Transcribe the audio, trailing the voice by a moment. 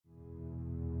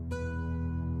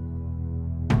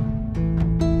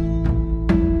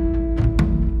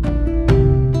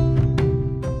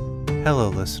Hello,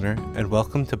 listener, and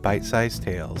welcome to Bite-Sized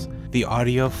Tales, the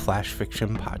audio flash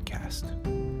fiction podcast.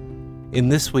 In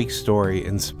this week's story,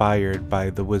 inspired by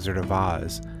The Wizard of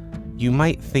Oz, you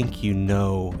might think you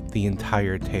know the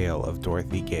entire tale of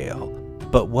Dorothy Gale,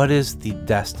 but what is the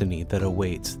destiny that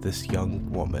awaits this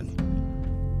young woman?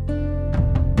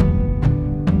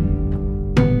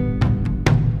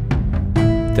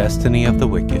 Destiny of the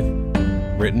Wicked,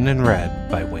 written and read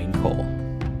by Wayne Cole.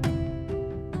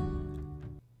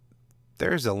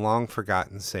 There's a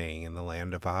long-forgotten saying in the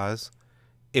land of Oz: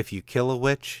 if you kill a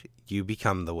witch, you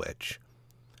become the witch.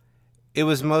 It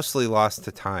was mostly lost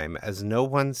to time, as no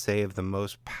one save the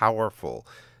most powerful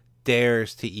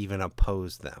dares to even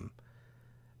oppose them.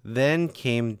 Then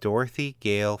came Dorothy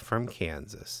Gale from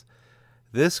Kansas.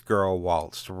 This girl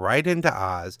waltzed right into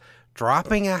Oz,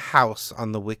 dropping a house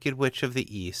on the Wicked Witch of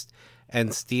the East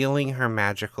and stealing her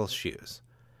magical shoes.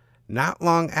 Not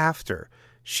long after,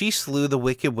 she slew the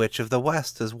Wicked Witch of the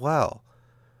West as well.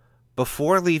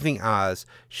 Before leaving Oz,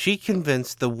 she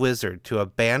convinced the wizard to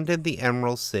abandon the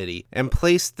Emerald City and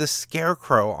place the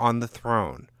Scarecrow on the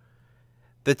throne.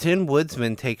 The Tin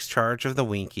Woodsman takes charge of the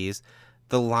Winkies.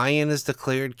 The Lion is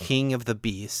declared king of the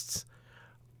beasts.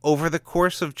 Over the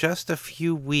course of just a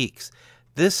few weeks,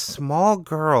 this small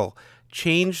girl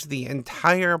changed the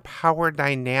entire power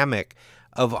dynamic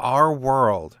of our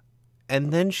world,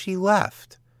 and then she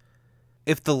left.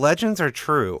 If the legends are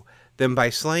true, then by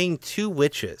slaying two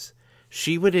witches,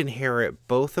 she would inherit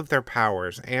both of their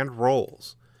powers and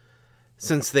roles.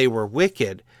 Since they were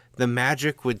wicked, the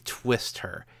magic would twist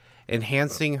her,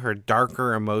 enhancing her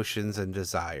darker emotions and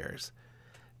desires.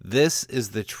 This is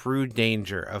the true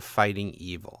danger of fighting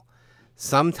evil.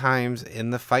 Sometimes in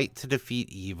the fight to defeat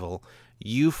evil,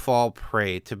 you fall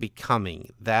prey to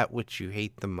becoming that which you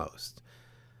hate the most.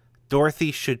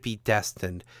 Dorothy should be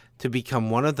destined to become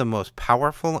one of the most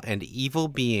powerful and evil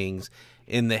beings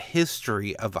in the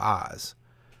history of Oz.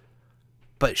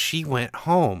 But she went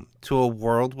home to a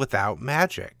world without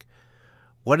magic.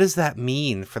 What does that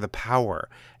mean for the power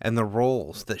and the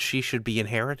roles that she should be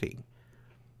inheriting?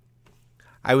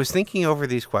 I was thinking over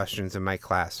these questions in my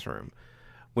classroom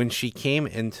when she came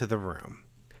into the room.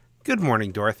 "Good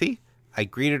morning, Dorothy." I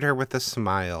greeted her with a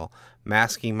smile,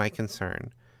 masking my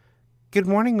concern. "Good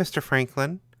morning, Mr.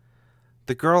 Franklin."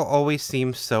 The girl always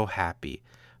seemed so happy,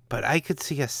 but I could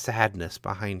see a sadness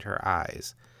behind her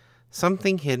eyes,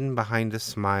 something hidden behind a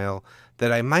smile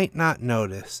that I might not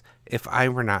notice if I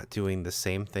were not doing the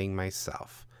same thing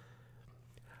myself.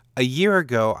 A year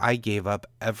ago, I gave up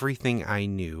everything I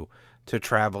knew to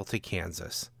travel to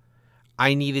Kansas.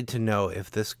 I needed to know if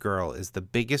this girl is the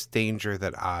biggest danger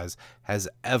that Oz has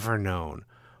ever known,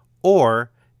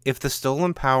 or if the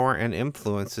stolen power and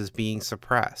influence is being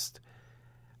suppressed.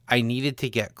 I needed to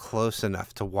get close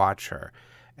enough to watch her,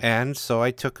 and so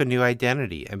I took a new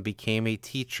identity and became a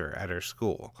teacher at her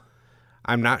school.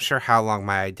 I'm not sure how long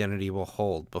my identity will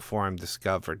hold before I'm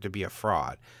discovered to be a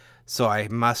fraud, so I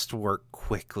must work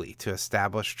quickly to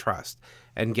establish trust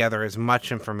and gather as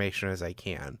much information as I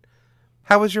can.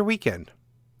 How was your weekend?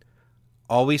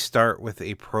 Always start with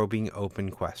a probing open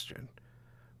question.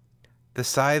 The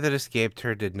sigh that escaped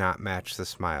her did not match the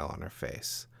smile on her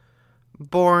face.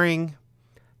 Boring.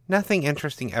 Nothing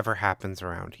interesting ever happens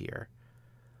around here.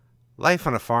 Life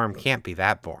on a farm can't be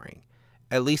that boring.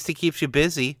 At least it keeps you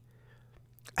busy.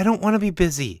 I don't want to be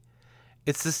busy.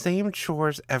 It's the same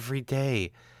chores every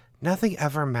day. Nothing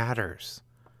ever matters.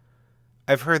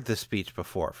 I've heard this speech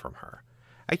before from her.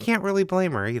 I can't really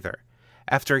blame her either.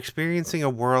 After experiencing a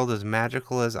world as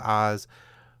magical as Oz,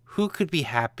 who could be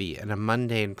happy in a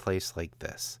mundane place like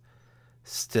this?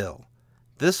 Still,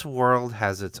 this world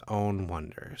has its own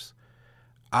wonders.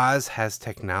 Oz has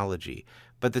technology,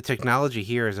 but the technology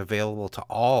here is available to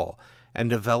all and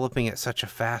developing at such a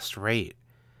fast rate.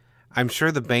 I'm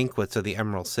sure the banquets of the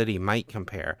Emerald City might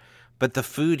compare, but the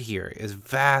food here is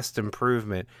vast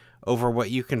improvement over what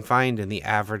you can find in the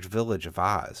average village of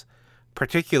Oz,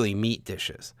 particularly meat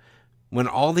dishes. When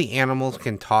all the animals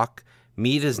can talk,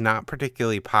 meat is not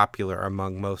particularly popular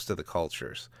among most of the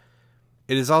cultures.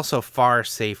 It is also far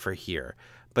safer here,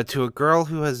 but to a girl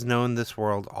who has known this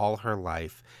world all her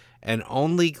life and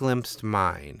only glimpsed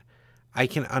mine, I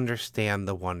can understand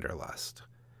the wanderlust.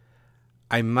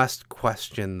 I must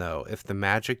question, though, if the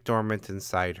magic dormant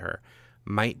inside her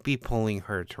might be pulling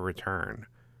her to return.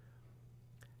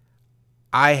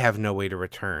 I have no way to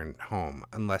return home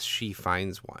unless she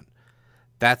finds one.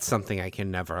 That's something I can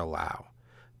never allow.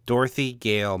 Dorothy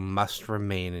Gale must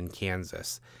remain in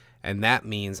Kansas, and that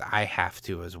means I have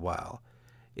to as well.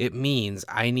 It means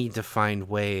I need to find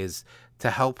ways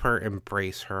to help her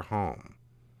embrace her home.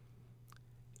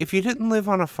 If you didn't live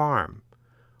on a farm,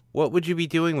 What would you be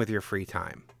doing with your free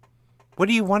time? What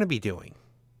do you want to be doing?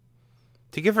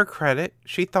 To give her credit,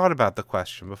 she thought about the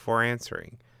question before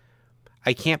answering.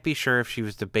 I can't be sure if she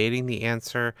was debating the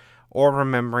answer or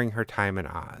remembering her time in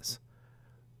Oz.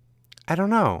 I don't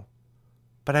know,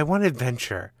 but I want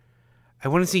adventure. I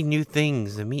want to see new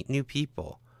things and meet new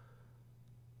people.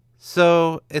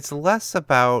 So it's less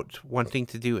about wanting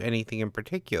to do anything in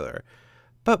particular,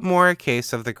 but more a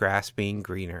case of the grass being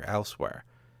greener elsewhere.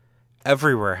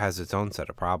 Everywhere has its own set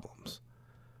of problems.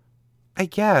 I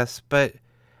guess, but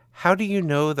how do you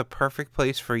know the perfect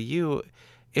place for you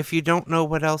if you don't know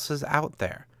what else is out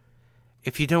there?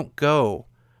 If you don't go,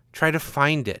 try to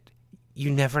find it. You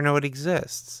never know it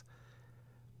exists.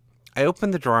 I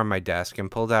opened the drawer on my desk and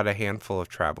pulled out a handful of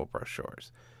travel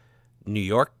brochures. New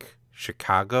York,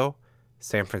 Chicago,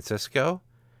 San Francisco.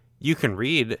 You can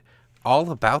read all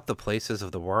about the places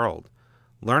of the world,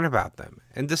 learn about them,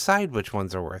 and decide which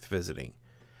ones are worth visiting.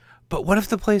 But what if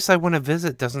the place I want to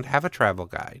visit doesn't have a travel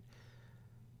guide?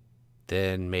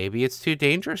 Then maybe it's too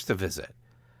dangerous to visit.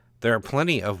 There are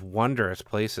plenty of wondrous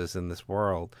places in this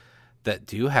world that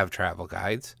do have travel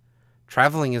guides.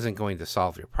 Traveling isn't going to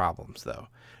solve your problems, though.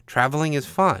 Traveling is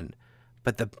fun,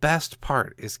 but the best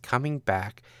part is coming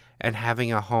back and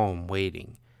having a home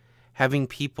waiting, having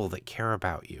people that care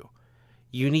about you.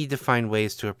 You need to find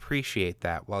ways to appreciate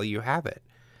that while you have it.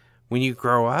 When you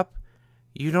grow up,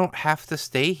 you don't have to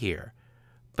stay here,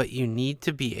 but you need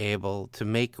to be able to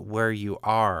make where you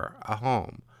are a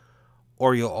home,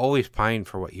 or you'll always pine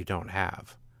for what you don't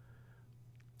have.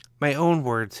 My own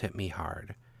words hit me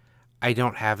hard. I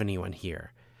don't have anyone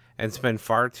here, and spend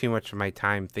far too much of my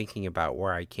time thinking about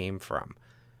where I came from.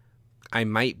 I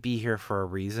might be here for a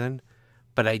reason,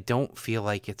 but I don't feel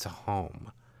like it's a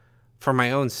home. For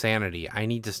my own sanity, I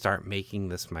need to start making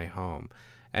this my home,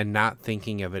 and not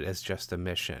thinking of it as just a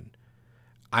mission.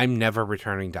 I'm never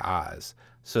returning to Oz,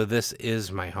 so this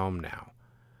is my home now.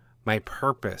 My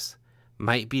purpose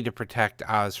might be to protect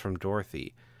Oz from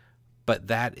Dorothy, but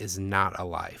that is not a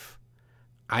life.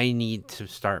 I need to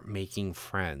start making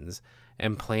friends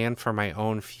and plan for my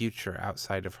own future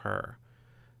outside of her.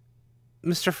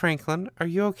 Mr. Franklin, are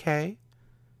you okay?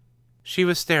 She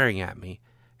was staring at me,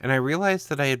 and I realized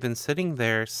that I had been sitting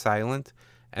there silent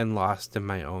and lost in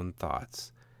my own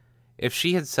thoughts. If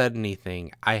she had said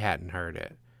anything, I hadn't heard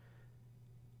it.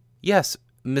 Yes,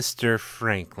 Mr.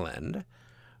 Franklin.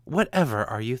 Whatever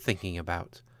are you thinking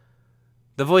about?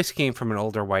 The voice came from an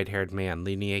older white-haired man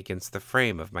leaning against the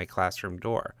frame of my classroom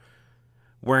door,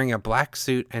 wearing a black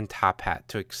suit and top hat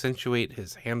to accentuate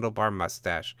his handlebar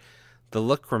mustache. The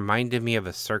look reminded me of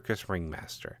a circus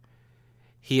ringmaster.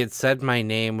 He had said my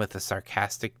name with a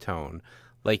sarcastic tone,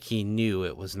 like he knew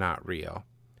it was not real.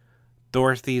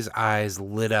 Dorothy's eyes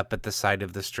lit up at the sight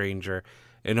of the stranger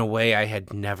in a way I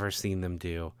had never seen them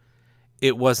do.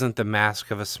 It wasn't the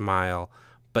mask of a smile,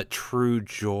 but true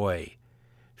joy.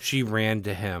 She ran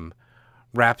to him,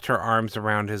 wrapped her arms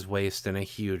around his waist in a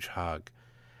huge hug.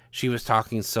 She was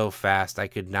talking so fast I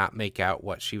could not make out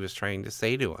what she was trying to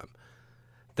say to him.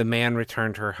 The man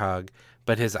returned her hug,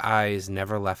 but his eyes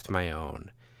never left my own.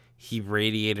 He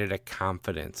radiated a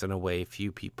confidence in a way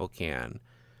few people can.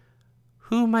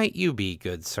 "Who might you be,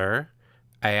 good sir?"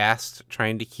 I asked,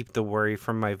 trying to keep the worry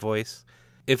from my voice.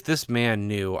 If this man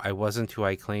knew I wasn't who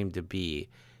I claimed to be,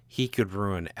 he could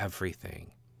ruin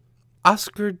everything.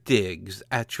 "Oscar Diggs,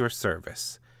 at your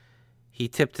service." He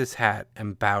tipped his hat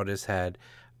and bowed his head,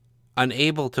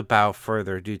 unable to bow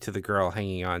further due to the girl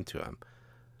hanging on to him.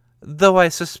 "Though I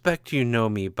suspect you know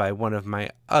me by one of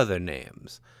my other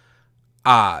names.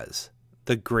 Oz,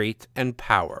 the Great and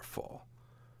Powerful."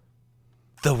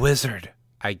 "The Wizard,"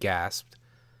 I gasped.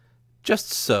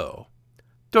 "Just so.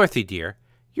 Dorothy, dear,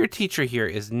 your teacher here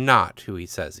is not who he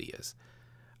says he is.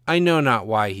 I know not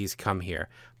why he's come here,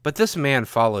 but this man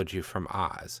followed you from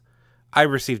Oz. I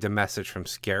received a message from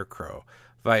Scarecrow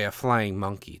via Flying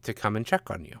Monkey to come and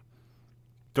check on you."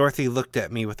 Dorothy looked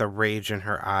at me with a rage in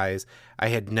her eyes I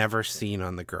had never seen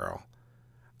on the girl.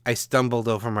 I stumbled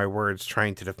over my words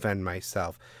trying to defend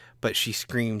myself, but she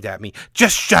screamed at me,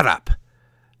 "Just shut up!"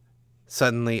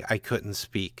 Suddenly, I couldn't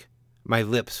speak. My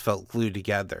lips felt glued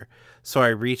together, so I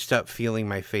reached up, feeling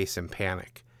my face in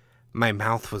panic. My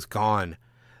mouth was gone.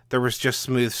 There was just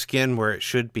smooth skin where it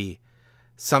should be.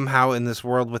 Somehow, in this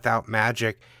world without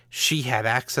magic, she had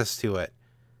access to it.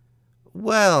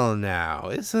 "Well, now,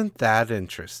 isn't that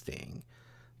interesting?"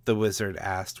 the wizard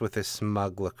asked with a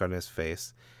smug look on his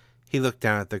face. He looked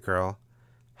down at the girl.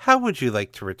 "How would you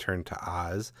like to return to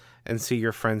Oz and see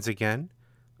your friends again?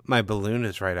 My balloon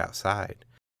is right outside."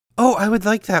 "Oh, I would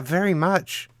like that very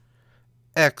much."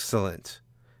 "Excellent.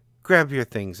 Grab your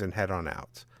things and head on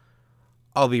out."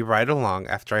 I'll be right along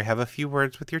after I have a few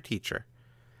words with your teacher."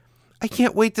 "I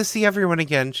can't wait to see everyone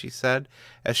again," she said,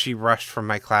 as she rushed from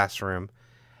my classroom.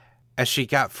 As she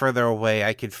got further away,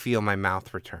 I could feel my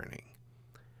mouth returning.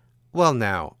 "Well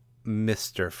now,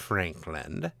 Mr.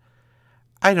 Franklin,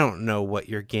 I don't know what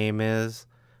your game is,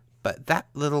 but that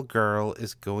little girl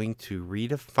is going to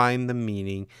redefine the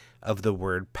meaning of the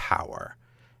word power,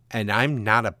 and I'm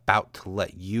not about to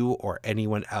let you or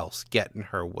anyone else get in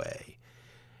her way.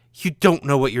 You don't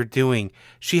know what you're doing.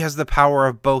 She has the power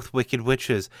of both wicked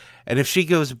witches, and if she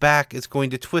goes back, it's going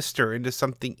to twist her into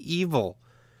something evil."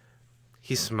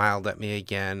 He smiled at me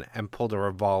again and pulled a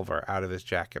revolver out of his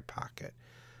jacket pocket.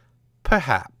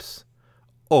 "Perhaps.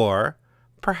 Or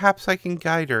perhaps I can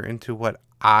guide her into what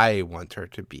I want her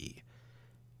to be.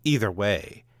 Either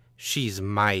way, she's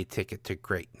my ticket to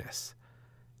greatness.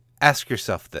 Ask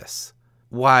yourself this.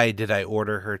 Why did I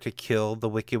order her to kill the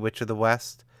Wicked Witch of the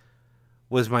West?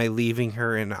 Was my leaving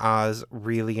her in Oz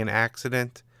really an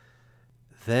accident?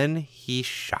 Then he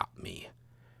shot me.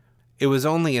 It was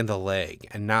only in the leg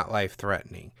and not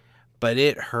life-threatening, but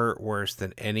it hurt worse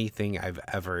than anything I've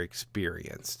ever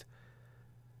experienced.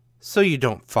 So you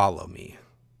don't follow me."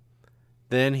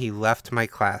 Then he left my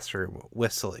classroom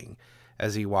whistling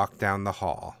as he walked down the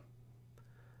hall.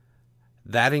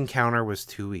 That encounter was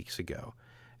 2 weeks ago,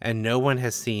 and no one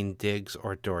has seen Diggs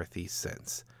or Dorothy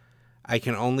since. I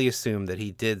can only assume that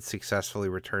he did successfully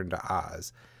return to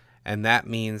Oz, and that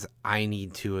means I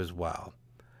need to as well.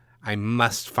 I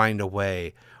must find a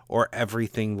way, or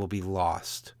everything will be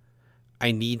lost.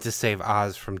 I need to save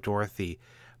Oz from Dorothy,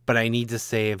 but I need to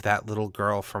save that little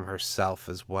girl from herself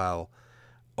as well.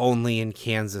 Only in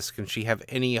Kansas can she have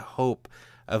any hope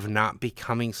of not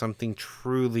becoming something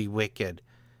truly wicked.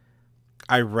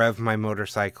 I rev my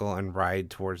motorcycle and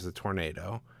ride towards the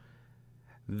tornado.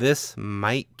 This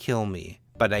might kill me,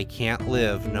 but I can't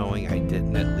live knowing I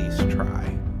didn't at least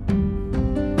try.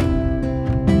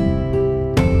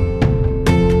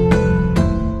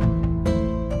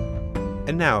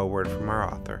 And now a word from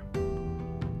our author.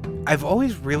 I've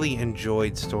always really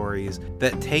enjoyed stories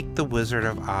that take the Wizard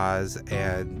of Oz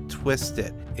and twist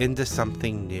it into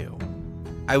something new.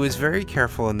 I was very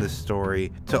careful in this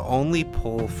story to only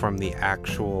pull from the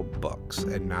actual books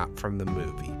and not from the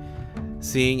movie,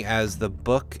 seeing as the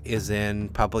book is in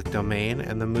public domain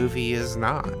and the movie is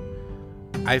not.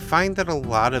 I find that a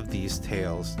lot of these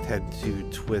tales tend to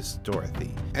twist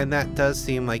Dorothy, and that does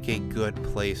seem like a good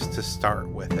place to start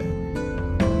with it.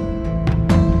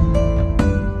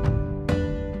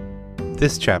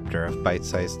 This chapter of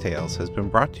Bite-Sized Tales has been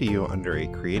brought to you under a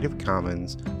Creative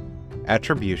Commons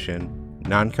Attribution,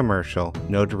 Non-Commercial,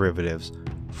 No Derivatives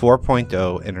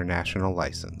 4.0 International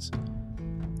License.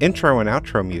 Intro and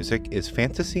outro music is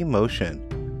Fantasy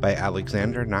Motion by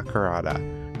Alexander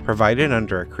Nakarada, provided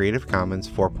under a Creative Commons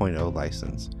 4.0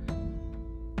 license.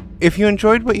 If you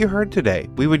enjoyed what you heard today,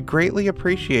 we would greatly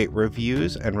appreciate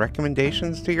reviews and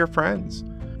recommendations to your friends.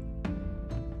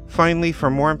 Finally, for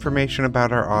more information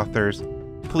about our authors,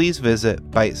 please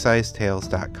visit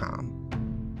bitesizedtales.com.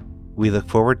 We look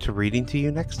forward to reading to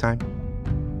you next time.